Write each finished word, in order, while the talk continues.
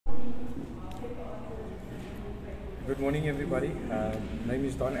Good morning, everybody. My name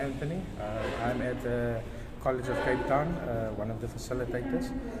is Don Anthony. I'm at the College of Cape Town, one of the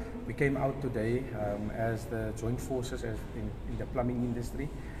facilitators. We came out today as the joint forces in the plumbing industry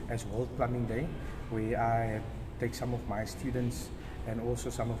as World Plumbing Day, where I take some of my students and also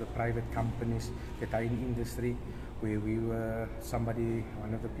some of the private companies that are in industry, where we were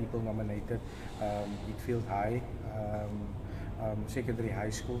one of the people nominated, Heideveld Secondary High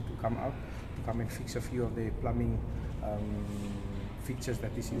School, to come and fix a few of the plumbing fixtures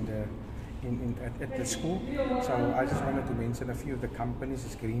that is at the school. So I just wanted to mention a few of the companies.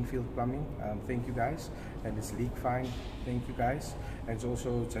 It's Greenfield Plumbing, thank you guys, and it's League Fine, thank you guys, and it's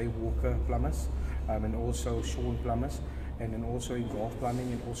also J Walker Plumbers, and also Sean Plumbers, and then also Involved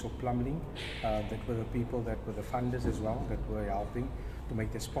Plumbing and also Plumbling. That were the people that were the funders as well, that were helping to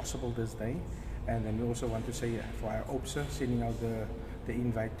make this possible this day. And then we also want to say for our OPSA, sending out the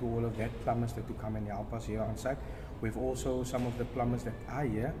invite to all of that plumbers to come and help us here on site. We've also some of the plumbers that are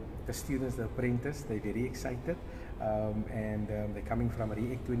here, the students, the apprentices, they're very excited, and they're coming from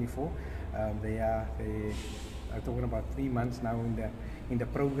REACT 24. They are talking about 3 months now in the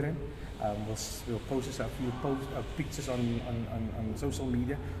program. We'll post a few pictures on social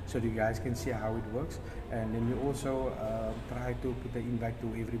media so you guys can see how it works. And then we also try to put the invite to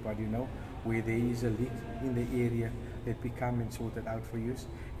everybody, where there is a leak in the area, that we come and sort it out for you,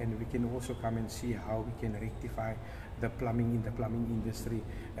 and we can also come and see how we can rectify the plumbing in the plumbing industry.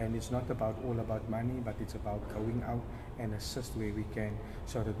 And it's not all about money, but it's about going out and assist where we can,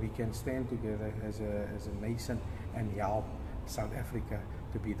 so that we can stand together as a nation and help South Africa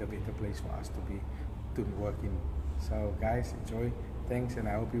to be the better place for us to work in. So guys, enjoy, thanks, and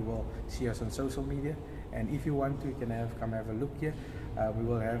I hope you will see us on social media. And if you want to, you can come have a look here. We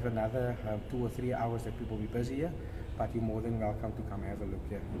will have another 2 or 3 hours that people will be busy here, but you're more than welcome to come have a look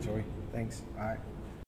here. Enjoy, thanks, bye.